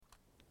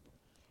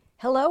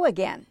Hello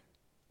again.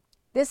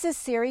 This is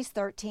Series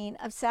 13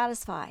 of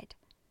Satisfied.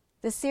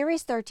 The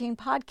Series 13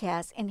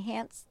 podcast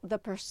enhance the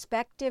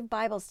perspective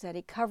Bible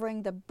study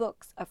covering the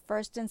books of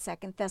 1st and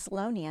 2nd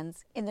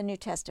Thessalonians in the New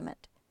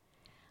Testament.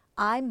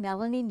 I'm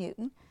Melanie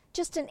Newton,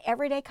 just an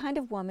everyday kind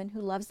of woman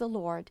who loves the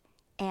Lord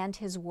and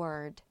His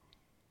Word.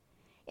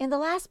 In the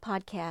last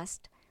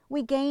podcast,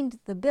 we gained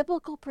the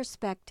biblical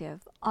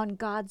perspective on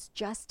God's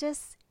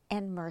justice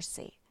and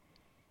mercy.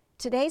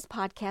 Today's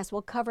podcast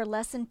will cover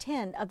Lesson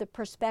 10 of the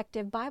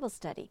Perspective Bible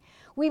Study.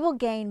 We will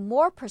gain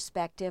more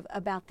perspective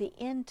about the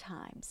end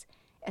times,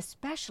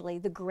 especially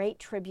the Great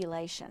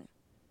Tribulation.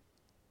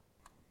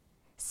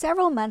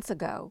 Several months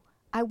ago,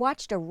 I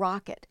watched a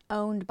rocket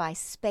owned by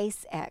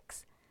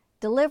SpaceX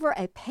deliver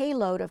a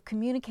payload of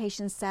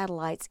communication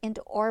satellites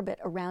into orbit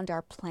around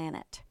our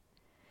planet.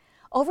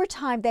 Over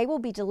time, they will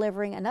be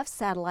delivering enough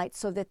satellites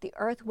so that the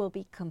Earth will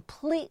be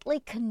completely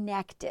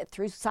connected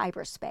through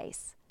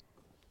cyberspace.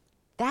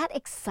 That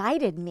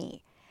excited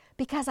me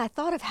because I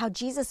thought of how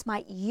Jesus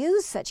might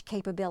use such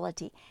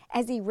capability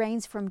as He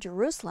reigns from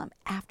Jerusalem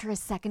after His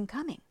second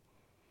coming.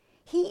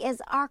 He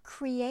is our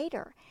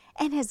Creator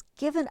and has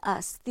given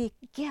us the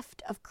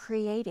gift of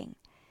creating.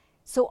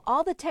 So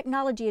all the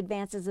technology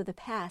advances of the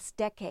past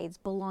decades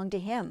belong to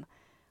Him,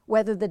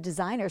 whether the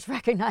designers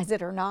recognize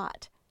it or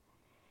not.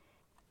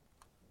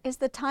 Is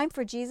the time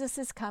for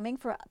Jesus' coming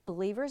for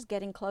believers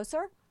getting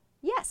closer?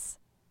 Yes.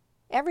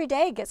 Every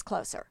day it gets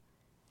closer.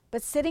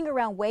 But sitting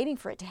around waiting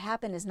for it to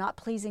happen is not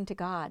pleasing to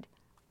God.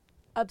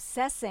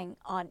 Obsessing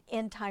on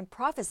end-time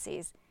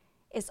prophecies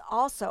is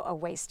also a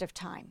waste of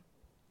time.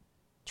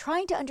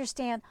 Trying to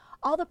understand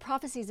all the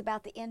prophecies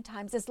about the end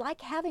times is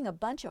like having a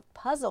bunch of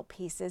puzzle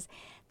pieces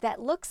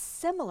that look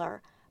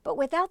similar, but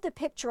without the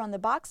picture on the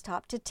box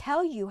top to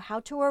tell you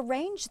how to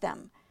arrange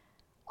them.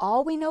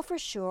 All we know for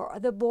sure are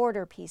the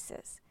border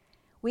pieces.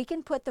 We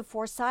can put the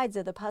four sides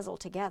of the puzzle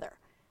together.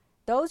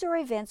 Those are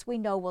events we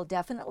know will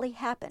definitely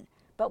happen,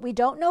 but we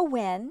don't know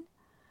when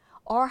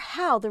or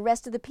how the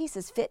rest of the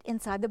pieces fit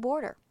inside the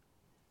border.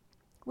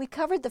 We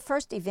covered the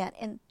first event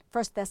in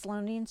 1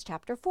 Thessalonians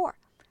chapter 4.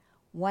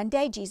 One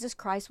day Jesus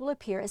Christ will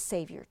appear as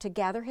Savior to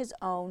gather His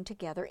own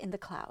together in the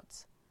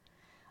clouds.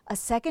 A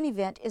second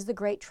event is the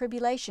Great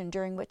Tribulation,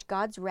 during which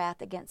God's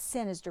wrath against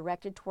sin is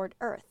directed toward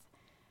earth.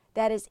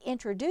 That is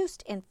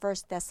introduced in 1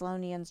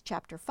 Thessalonians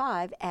chapter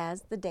 5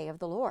 as the Day of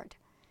the Lord.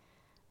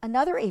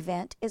 Another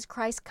event is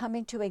Christ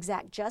coming to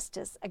exact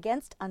justice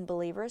against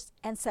unbelievers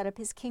and set up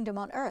His kingdom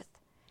on earth.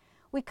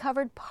 We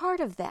covered part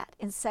of that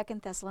in 2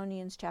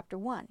 Thessalonians chapter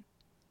 1.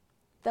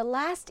 The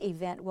last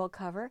event we'll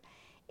cover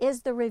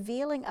is the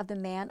revealing of the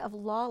man of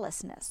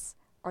lawlessness,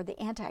 or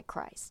the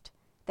Antichrist.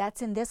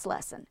 That's in this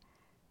lesson.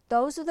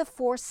 Those are the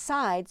four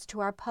sides to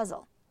our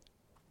puzzle.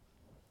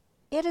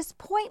 It is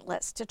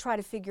pointless to try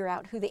to figure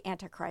out who the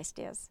Antichrist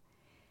is.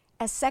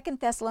 As 2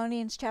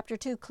 Thessalonians chapter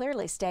 2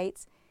 clearly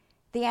states,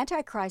 the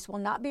Antichrist will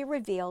not be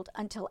revealed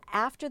until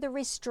after the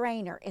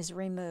restrainer is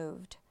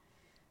removed.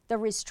 The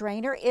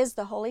restrainer is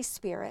the Holy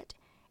Spirit,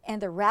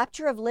 and the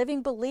rapture of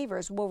living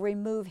believers will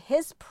remove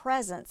His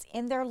presence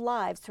in their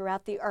lives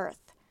throughout the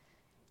earth.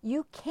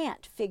 You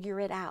can't figure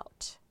it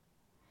out.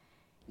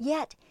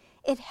 Yet,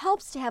 it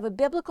helps to have a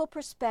biblical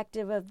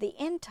perspective of the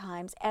end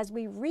times as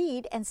we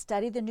read and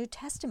study the New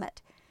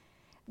Testament.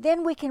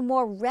 Then we can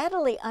more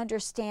readily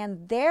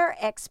understand their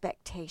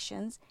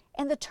expectations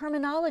and the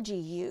terminology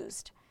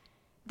used.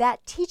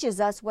 That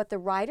teaches us what the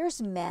writers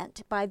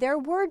meant by their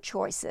word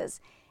choices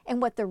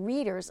and what the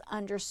readers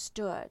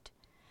understood.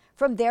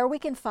 From there, we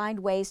can find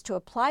ways to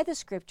apply the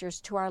Scriptures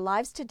to our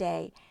lives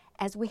today,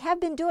 as we have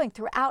been doing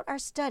throughout our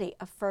study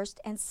of 1st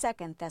and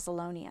 2nd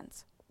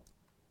Thessalonians.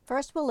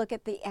 First, we'll look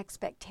at the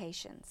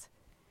expectations.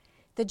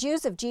 The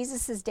Jews of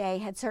Jesus' day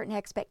had certain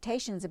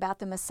expectations about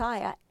the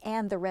Messiah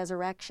and the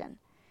resurrection.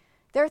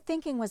 Their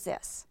thinking was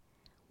this: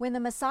 when the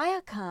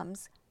Messiah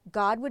comes,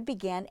 God would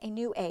begin a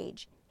new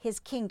age, His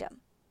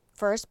kingdom.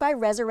 First by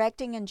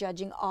resurrecting and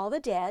judging all the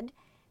dead,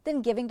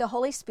 then giving the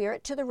Holy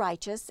Spirit to the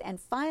righteous, and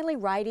finally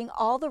righting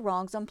all the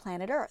wrongs on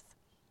planet Earth.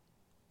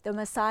 The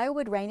Messiah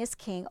would reign as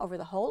king over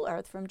the whole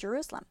earth from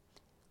Jerusalem.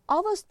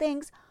 All those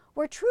things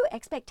were true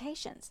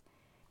expectations.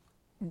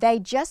 They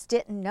just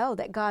didn't know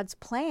that God's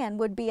plan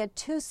would be a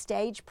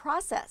two-stage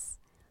process.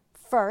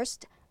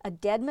 First, a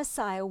dead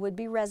Messiah would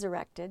be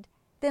resurrected,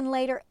 then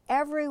later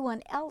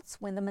everyone else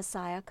when the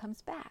Messiah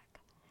comes back.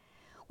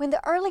 When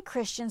the early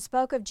Christians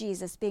spoke of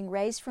Jesus being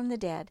raised from the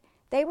dead,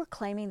 they were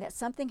claiming that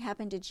something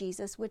happened to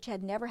Jesus which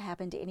had never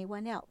happened to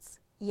anyone else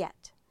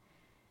yet.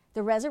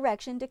 The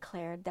resurrection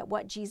declared that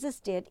what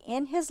Jesus did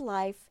in His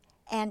life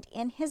and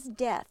in His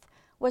death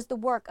was the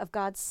work of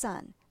God's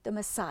Son, the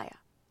Messiah.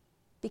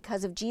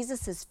 Because of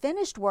Jesus'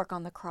 finished work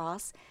on the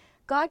cross,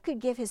 God could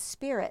give His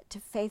Spirit to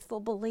faithful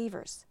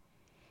believers.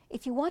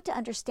 If you want to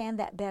understand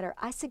that better,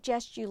 I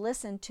suggest you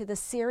listen to the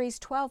Series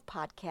 12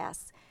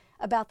 podcasts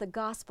about the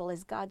gospel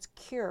as God's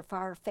cure for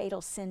our fatal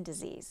sin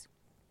disease.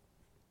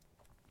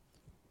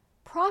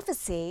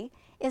 Prophecy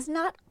is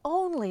not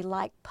only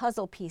like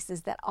puzzle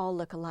pieces that all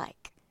look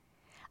alike.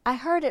 I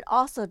heard it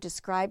also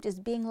described as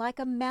being like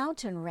a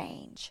mountain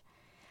range.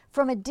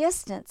 From a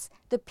distance,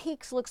 the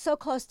peaks look so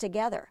close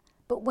together,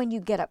 but when you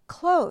get up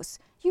close,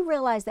 you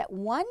realize that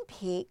one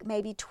peak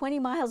may be 20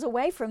 miles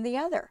away from the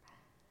other.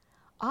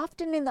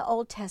 Often in the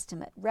Old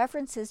Testament,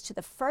 references to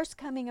the first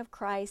coming of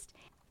Christ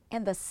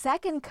and the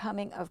second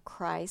coming of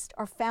Christ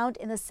are found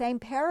in the same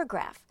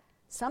paragraph,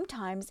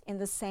 sometimes in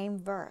the same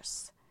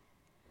verse.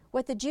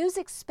 What the Jews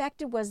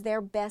expected was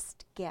their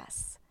best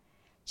guess.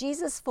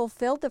 Jesus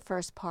fulfilled the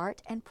first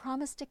part and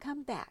promised to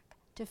come back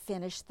to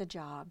finish the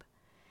job.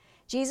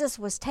 Jesus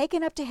was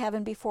taken up to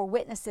heaven before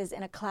witnesses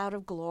in a cloud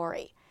of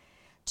glory.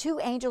 2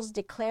 angels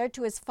declared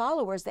to his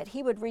followers that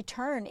he would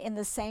return in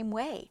the same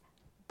way,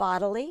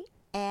 bodily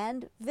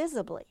and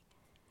visibly.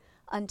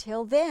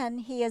 Until then,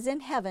 he is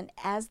in heaven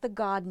as the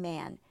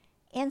God-man,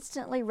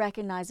 instantly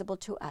recognizable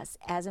to us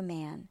as a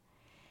man.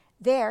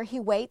 There he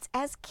waits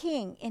as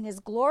king in his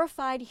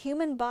glorified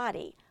human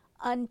body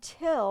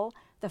until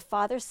the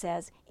Father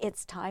says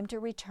it's time to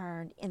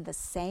return in the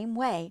same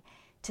way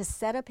to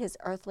set up his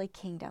earthly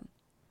kingdom.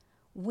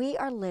 We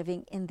are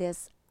living in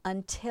this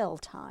until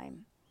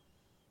time.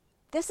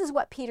 This is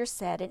what Peter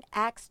said in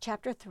Acts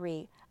chapter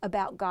 3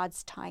 about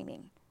God's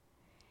timing.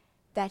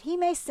 That he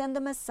may send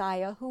the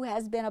Messiah who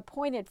has been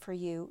appointed for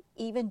you,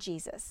 even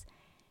Jesus.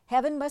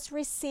 Heaven must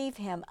receive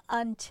him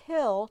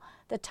until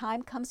the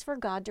time comes for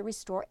God to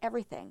restore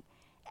everything,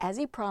 as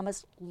he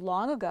promised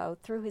long ago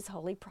through his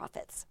holy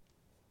prophets.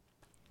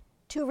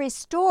 To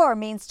restore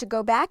means to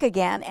go back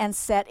again and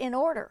set in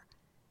order.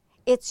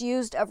 It's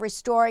used of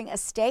restoring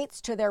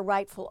estates to their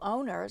rightful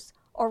owners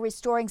or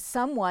restoring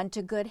someone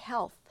to good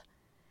health.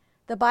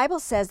 The Bible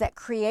says that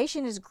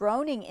creation is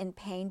groaning in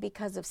pain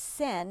because of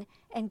sin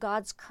and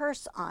God's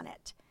curse on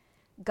it.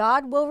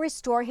 God will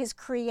restore his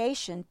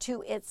creation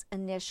to its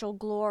initial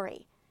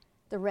glory.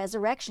 The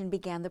resurrection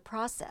began the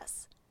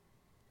process.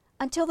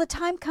 Until the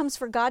time comes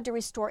for God to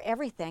restore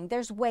everything,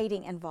 there's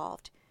waiting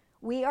involved.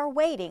 We are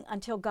waiting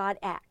until God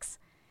acts.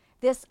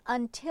 This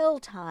until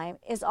time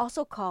is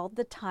also called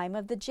the time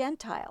of the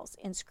Gentiles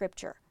in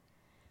Scripture.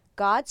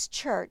 God's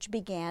church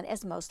began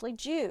as mostly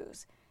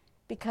Jews.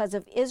 Because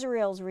of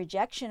Israel's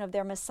rejection of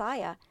their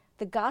Messiah,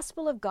 the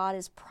gospel of God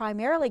has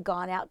primarily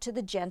gone out to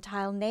the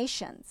Gentile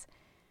nations.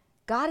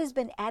 God has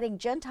been adding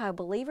Gentile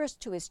believers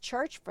to his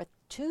church for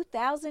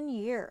 2,000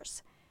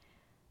 years.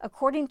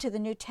 According to the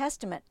New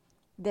Testament,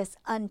 this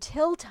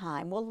until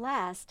time will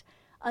last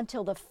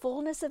until the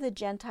fullness of the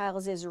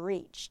Gentiles is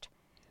reached.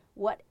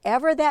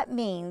 Whatever that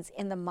means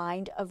in the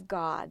mind of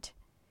God,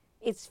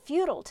 it's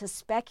futile to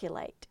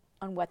speculate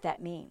on what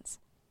that means.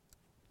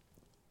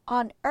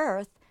 On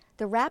earth,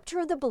 the rapture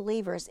of the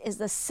believers is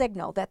the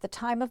signal that the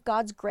time of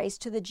God's grace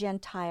to the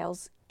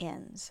Gentiles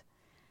ends.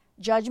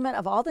 Judgment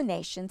of all the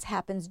nations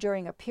happens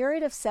during a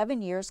period of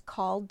 7 years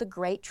called the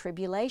Great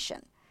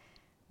Tribulation.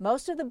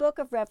 Most of the book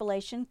of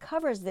Revelation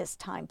covers this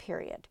time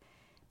period,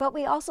 but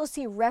we also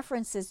see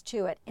references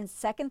to it in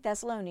 2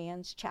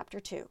 Thessalonians chapter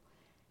 2.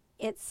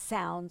 It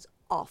sounds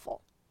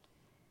awful.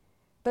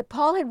 But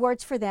Paul had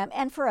words for them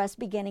and for us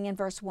beginning in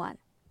verse 1.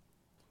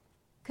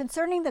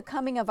 Concerning the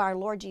coming of our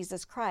Lord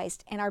Jesus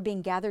Christ and our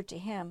being gathered to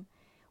him,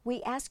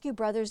 we ask you,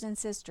 brothers and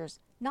sisters,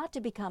 not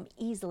to become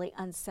easily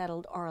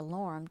unsettled or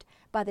alarmed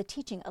by the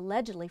teaching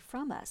allegedly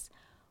from us,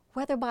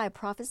 whether by a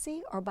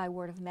prophecy or by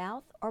word of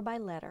mouth or by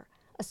letter,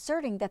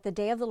 asserting that the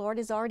day of the Lord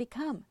is already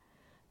come.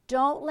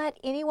 Don't let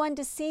anyone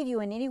deceive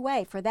you in any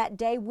way, for that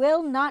day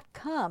will not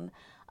come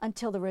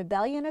until the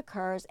rebellion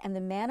occurs and the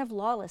man of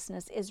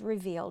lawlessness is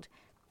revealed,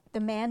 the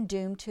man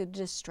doomed to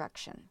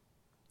destruction.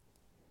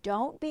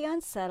 Don't be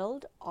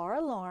unsettled or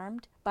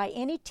alarmed by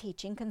any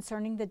teaching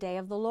concerning the day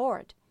of the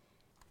Lord.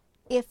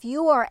 If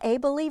you are a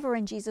believer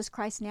in Jesus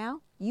Christ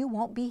now, you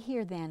won't be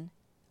here then,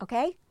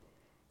 okay?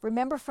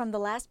 Remember from the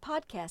last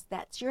podcast,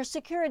 that's your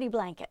security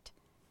blanket.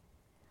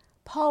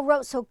 Paul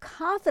wrote so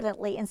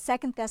confidently in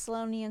 2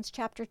 Thessalonians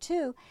chapter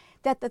 2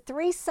 that the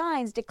 3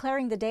 signs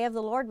declaring the day of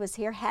the Lord was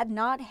here had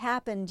not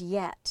happened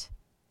yet.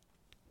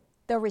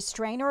 The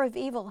restrainer of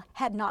evil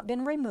had not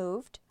been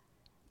removed,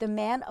 the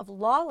man of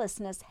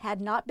lawlessness had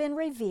not been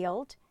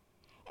revealed,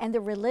 and the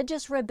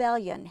religious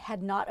rebellion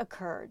had not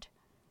occurred.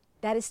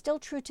 That is still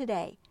true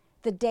today.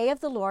 The day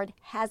of the Lord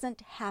hasn't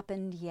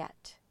happened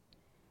yet.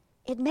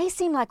 It may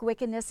seem like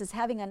wickedness is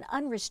having an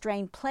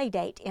unrestrained play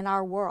date in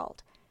our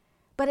world,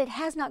 but it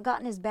has not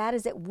gotten as bad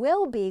as it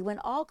will be when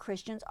all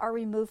Christians are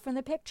removed from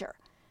the picture.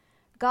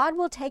 God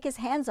will take his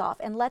hands off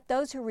and let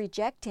those who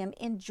reject him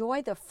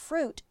enjoy the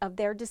fruit of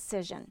their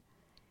decision.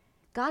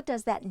 God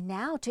does that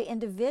now to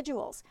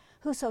individuals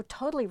who so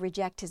totally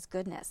reject his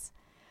goodness.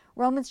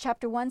 Romans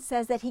chapter 1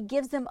 says that he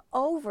gives them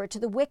over to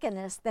the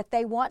wickedness that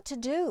they want to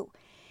do.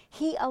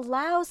 He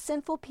allows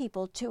sinful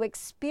people to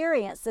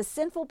experience the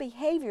sinful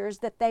behaviors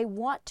that they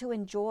want to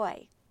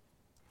enjoy.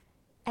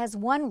 As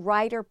one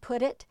writer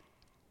put it,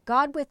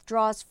 God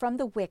withdraws from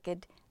the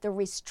wicked the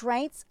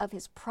restraints of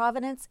his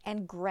providence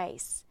and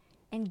grace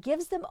and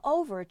gives them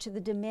over to the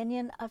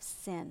dominion of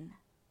sin.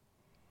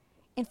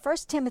 In 1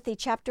 Timothy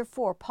chapter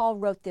 4, Paul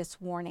wrote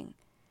this warning.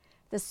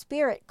 The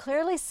Spirit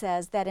clearly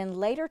says that in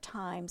later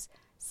times,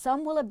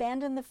 some will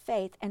abandon the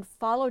faith and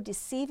follow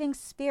deceiving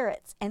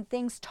spirits and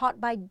things taught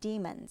by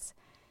demons.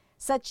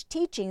 Such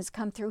teachings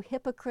come through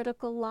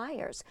hypocritical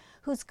liars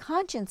whose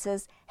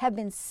consciences have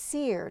been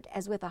seared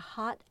as with a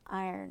hot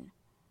iron.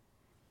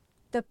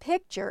 The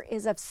picture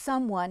is of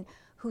someone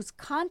whose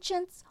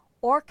conscience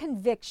or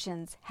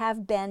convictions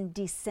have been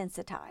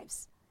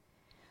desensitized.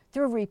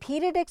 Through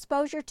repeated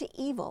exposure to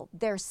evil,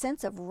 their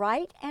sense of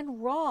right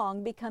and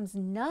wrong becomes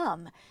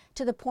numb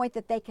to the point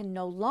that they can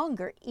no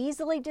longer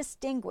easily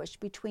distinguish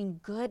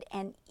between good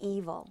and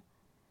evil.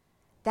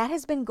 That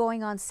has been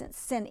going on since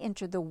sin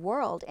entered the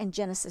world in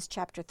Genesis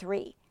chapter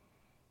 3.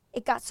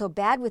 It got so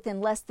bad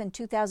within less than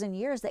 2,000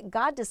 years that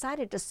God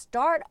decided to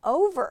start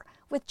over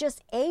with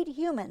just 8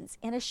 humans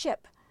in a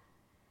ship.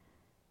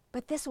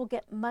 But this will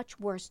get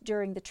much worse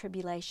during the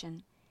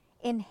tribulation,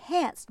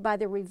 enhanced by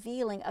the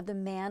revealing of the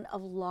man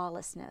of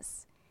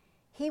lawlessness.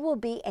 He will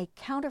be a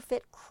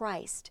counterfeit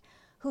Christ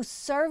who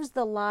serves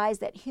the lies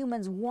that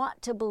humans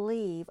want to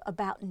believe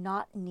about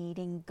not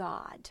needing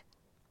God.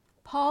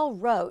 Paul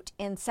wrote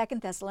in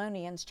 2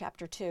 Thessalonians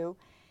chapter 2,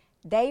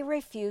 "They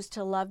refuse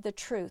to love the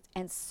truth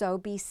and so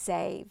be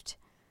saved.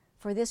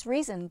 For this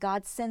reason,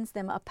 God sends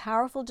them a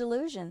powerful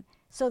delusion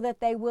so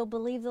that they will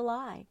believe the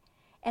lie,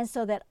 and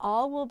so that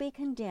all will be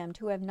condemned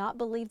who have not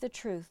believed the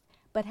truth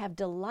but have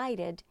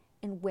delighted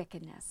in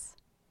wickedness."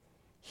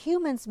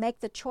 Humans make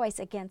the choice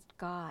against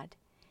God.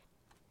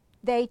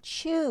 They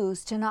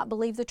choose to not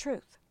believe the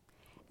truth.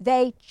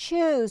 They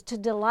choose to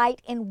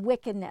delight in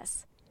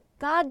wickedness.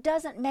 God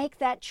doesn't make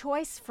that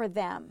choice for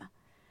them.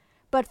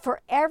 But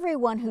for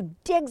everyone who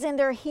digs in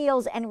their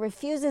heels and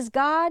refuses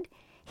God,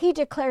 He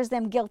declares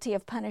them guilty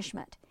of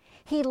punishment.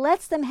 He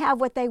lets them have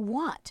what they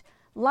want,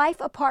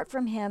 life apart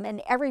from Him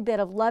and every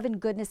bit of love and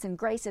goodness and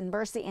grace and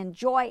mercy and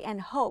joy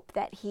and hope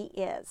that He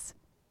is.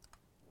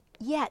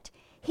 Yet,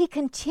 He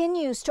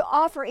continues to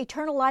offer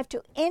eternal life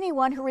to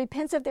anyone who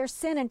repents of their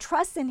sin and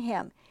trusts in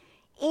Him,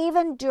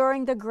 even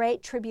during the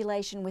Great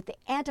Tribulation with the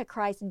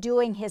Antichrist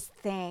doing his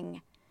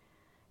thing.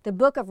 The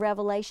book of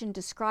Revelation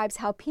describes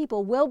how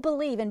people will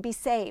believe and be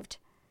saved.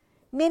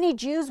 Many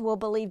Jews will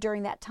believe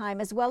during that time,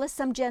 as well as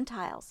some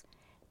Gentiles.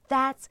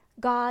 That's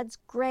God's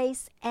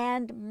grace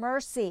and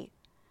mercy.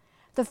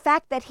 The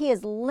fact that He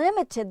has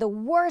limited the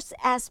worst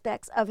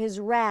aspects of His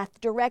wrath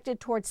directed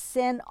towards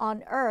sin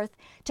on earth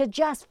to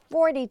just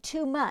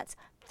 42 months,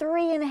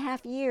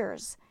 3.5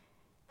 years,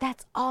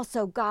 that's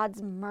also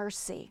God's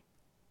mercy.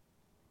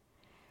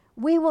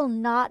 We will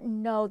not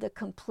know the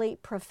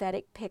complete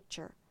prophetic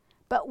picture,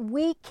 but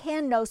we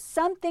can know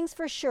some things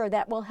for sure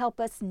that will help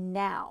us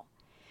now.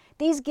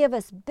 These give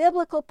us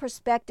biblical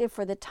perspective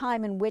for the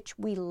time in which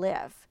we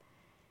live.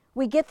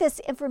 We get this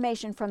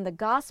information from the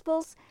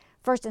Gospels,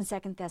 1 and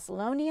 2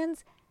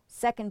 Thessalonians,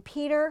 2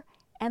 Peter,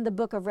 and the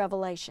book of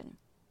Revelation.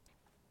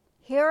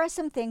 Here are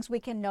some things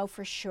we can know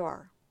for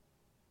sure.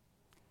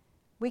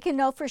 We can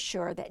know for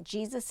sure that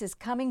Jesus is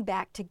coming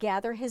back to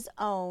gather His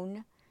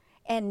own,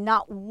 and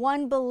not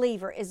one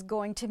believer is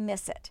going to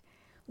miss it.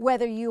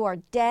 Whether you are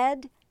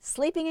dead,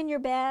 sleeping in your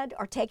bed,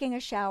 or taking a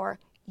shower,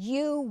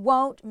 you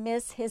won't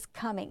miss His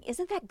coming.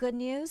 Isn't that good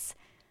news?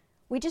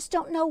 We just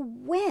don't know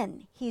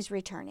when He's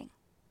returning.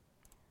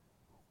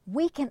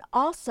 We can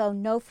also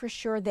know for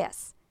sure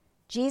this.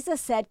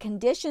 Jesus said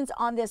conditions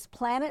on this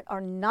planet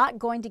are not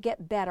going to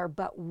get better,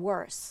 but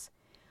worse.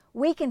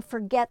 We can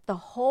forget the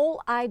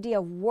whole idea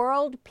of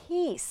world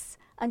peace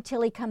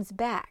until He comes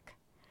back.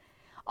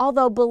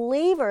 Although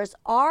believers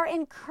are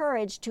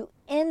encouraged to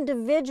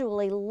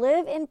individually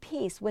live in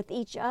peace with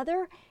each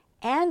other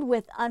and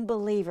with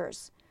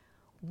unbelievers,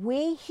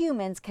 we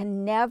humans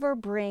can never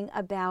bring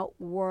about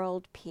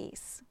world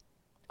peace.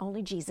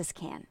 Only Jesus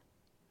can.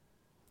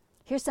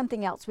 Here's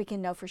something else we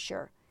can know for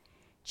sure.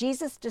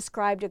 Jesus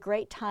described a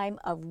great time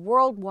of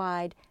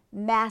worldwide,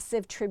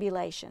 massive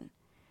tribulation.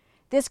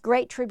 This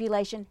great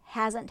tribulation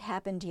hasn't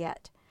happened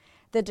yet.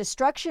 The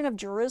destruction of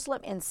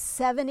Jerusalem in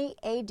 70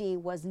 A.D.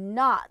 was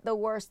not the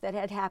worst that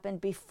had happened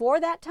before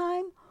that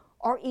time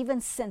or even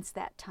since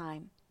that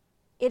time.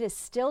 It is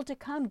still to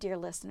come, dear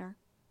listener.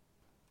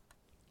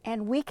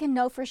 And we can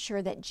know for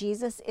sure that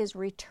Jesus is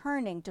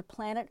returning to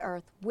planet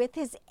Earth with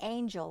His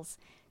angels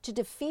to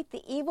defeat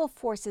the evil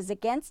forces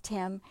against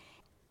Him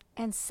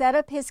and set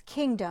up His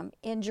kingdom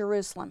in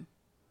Jerusalem.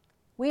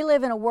 We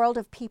live in a world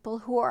of people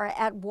who are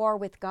at war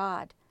with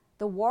God.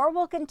 The war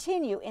will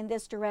continue in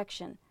this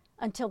direction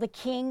until the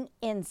King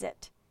ends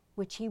it,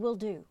 which He will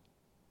do.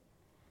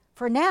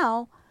 For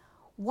now,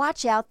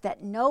 watch out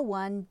that no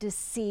one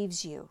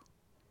deceives you.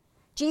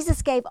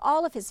 Jesus gave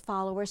all of His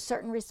followers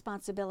certain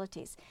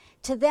responsibilities.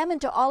 To them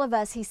and to all of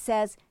us, He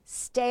says,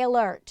 stay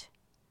alert.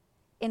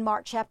 In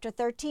Mark chapter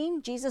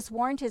 13, Jesus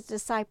warned His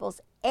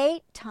disciples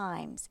 8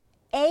 times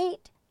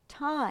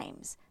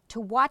to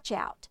watch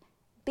out,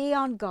 be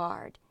on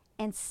guard,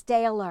 and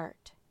stay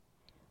alert.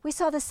 We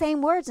saw the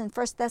same words in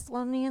 1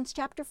 Thessalonians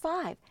chapter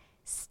 5.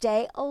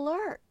 Stay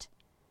alert.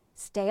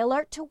 Stay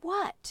alert to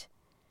what?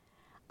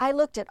 I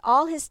looked at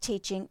all His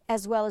teaching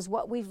as well as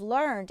what we've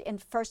learned in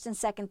 1 and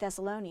 2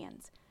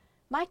 Thessalonians.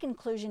 My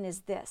conclusion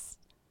is this: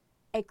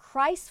 a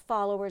Christ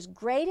follower's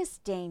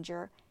greatest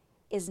danger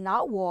is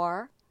not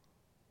war,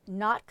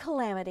 not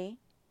calamity,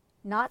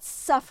 not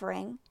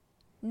suffering,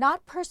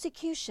 not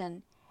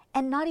persecution,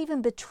 and not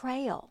even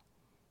betrayal.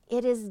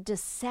 It is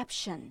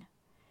deception.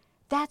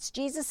 That's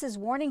Jesus'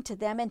 warning to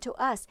them and to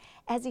us,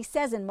 as he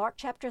says in Mark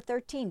chapter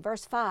 13,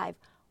 verse 5,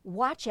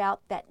 "Watch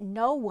out that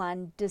no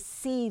one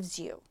deceives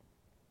you."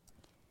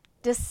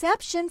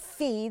 Deception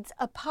feeds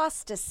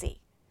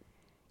apostasy.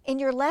 In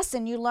your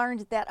lesson, you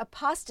learned that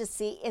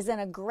apostasy is an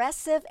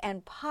aggressive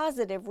and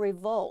positive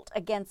revolt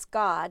against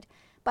God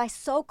by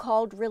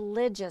so-called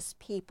religious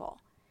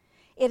people.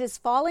 It is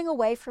falling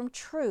away from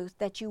truth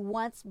that you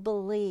once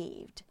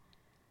believed.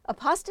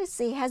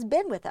 Apostasy has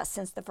been with us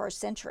since the first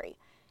century,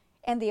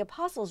 and the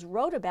apostles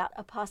wrote about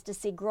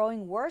apostasy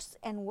growing worse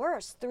and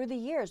worse through the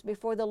years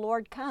before the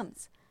Lord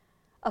comes.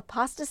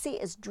 Apostasy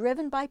is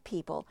driven by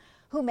people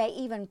who may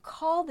even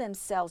call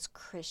themselves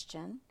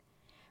Christian,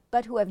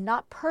 but who have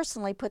not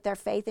personally put their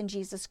faith in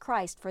Jesus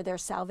Christ for their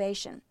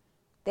salvation.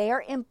 They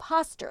are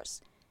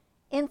imposters,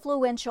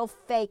 influential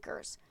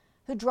fakers,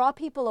 who draw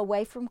people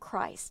away from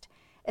Christ,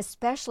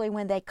 especially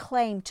when they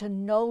claim to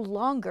no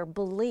longer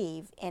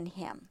believe in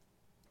Him.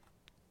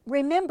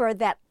 Remember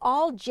that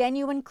all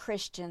genuine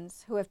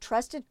Christians who have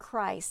trusted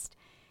Christ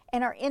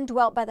and are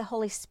indwelt by the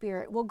Holy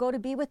Spirit will go to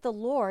be with the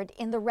Lord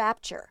in the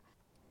rapture.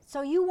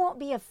 So you won't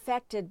be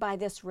affected by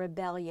this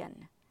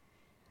rebellion.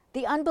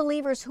 The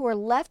unbelievers who are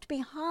left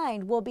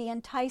behind will be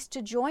enticed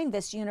to join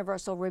this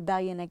universal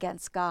rebellion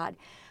against God.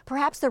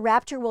 Perhaps the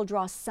rapture will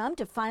draw some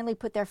to finally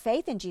put their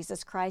faith in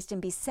Jesus Christ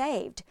and be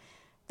saved,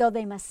 though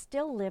they must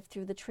still live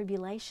through the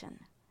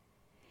tribulation.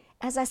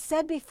 As I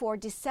said before,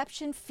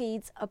 deception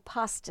feeds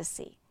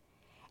apostasy.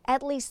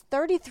 At least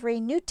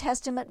 33 New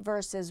Testament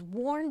verses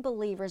warn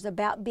believers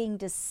about being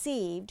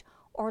deceived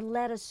or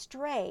led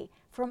astray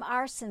from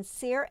our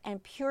sincere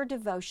and pure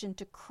devotion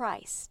to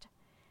Christ.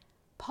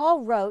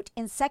 Paul wrote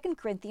in 2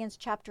 Corinthians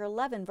chapter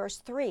 11, verse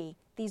 3,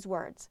 these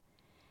words,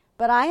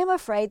 "But I am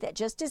afraid that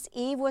just as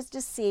Eve was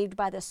deceived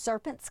by the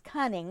serpent's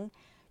cunning,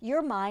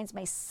 your minds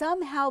may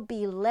somehow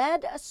be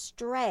led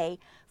astray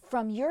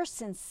from your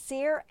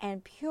sincere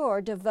and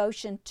pure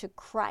devotion to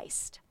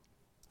Christ."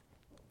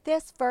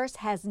 This verse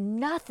has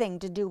nothing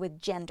to do with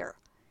gender.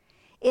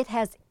 It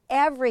has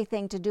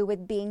everything to do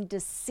with being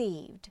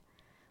deceived.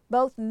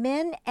 Both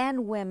men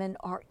and women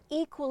are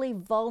equally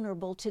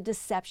vulnerable to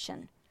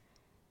deception.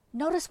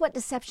 Notice what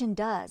deception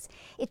does.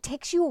 It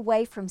takes you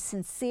away from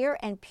sincere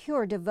and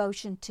pure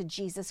devotion to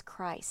Jesus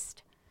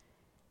Christ.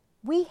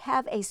 We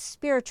have a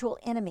spiritual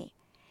enemy,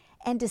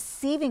 and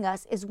deceiving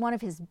us is one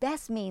of his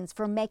best means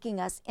for making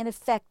us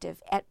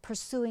ineffective at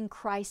pursuing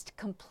Christ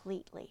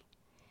completely.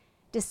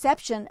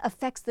 Deception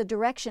affects the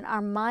direction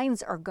our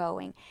minds are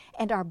going,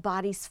 and our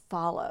bodies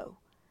follow.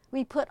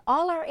 We put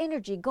all our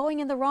energy going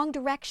in the wrong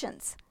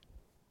directions.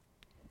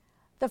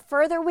 The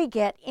further we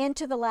get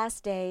into the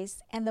last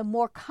days and the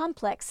more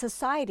complex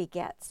society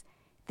gets,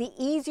 the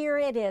easier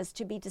it is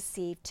to be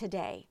deceived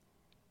today.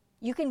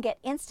 You can get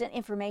instant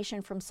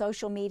information from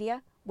social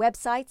media,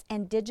 websites,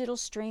 and digital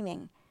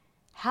streaming.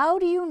 How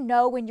do you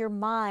know when your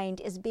mind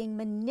is being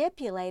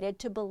manipulated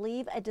to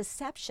believe a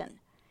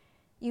deception?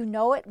 You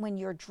know it when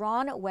you're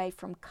drawn away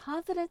from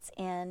confidence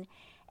in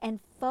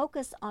and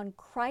focus on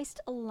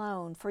Christ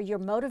alone for your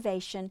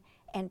motivation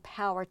and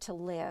power to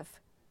live.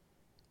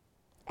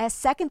 As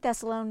 2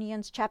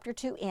 Thessalonians chapter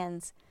 2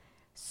 ends,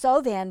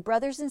 "So then,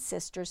 brothers and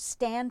sisters,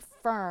 stand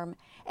firm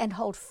and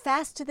hold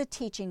fast to the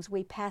teachings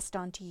we passed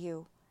on to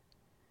you."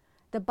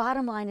 The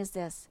bottom line is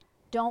this: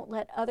 don't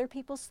let other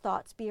people's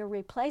thoughts be a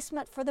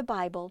replacement for the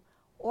Bible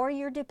or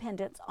your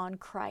dependence on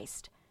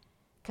Christ.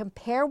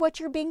 Compare what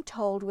you're being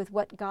told with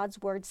what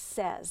God's Word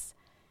says.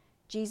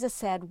 Jesus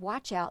said,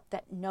 "Watch out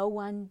that no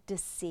one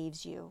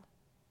deceives you."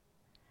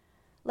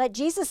 Let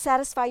Jesus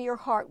satisfy your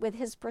heart with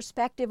His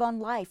perspective on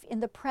life in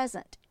the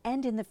present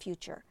and in the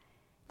future.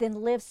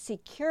 Then live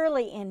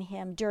securely in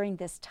Him during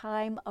this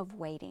time of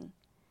waiting.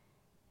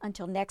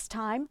 Until next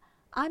time,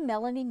 I'm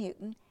Melanie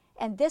Newton,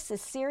 and this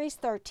is Series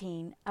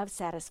 13 of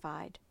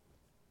Satisfied.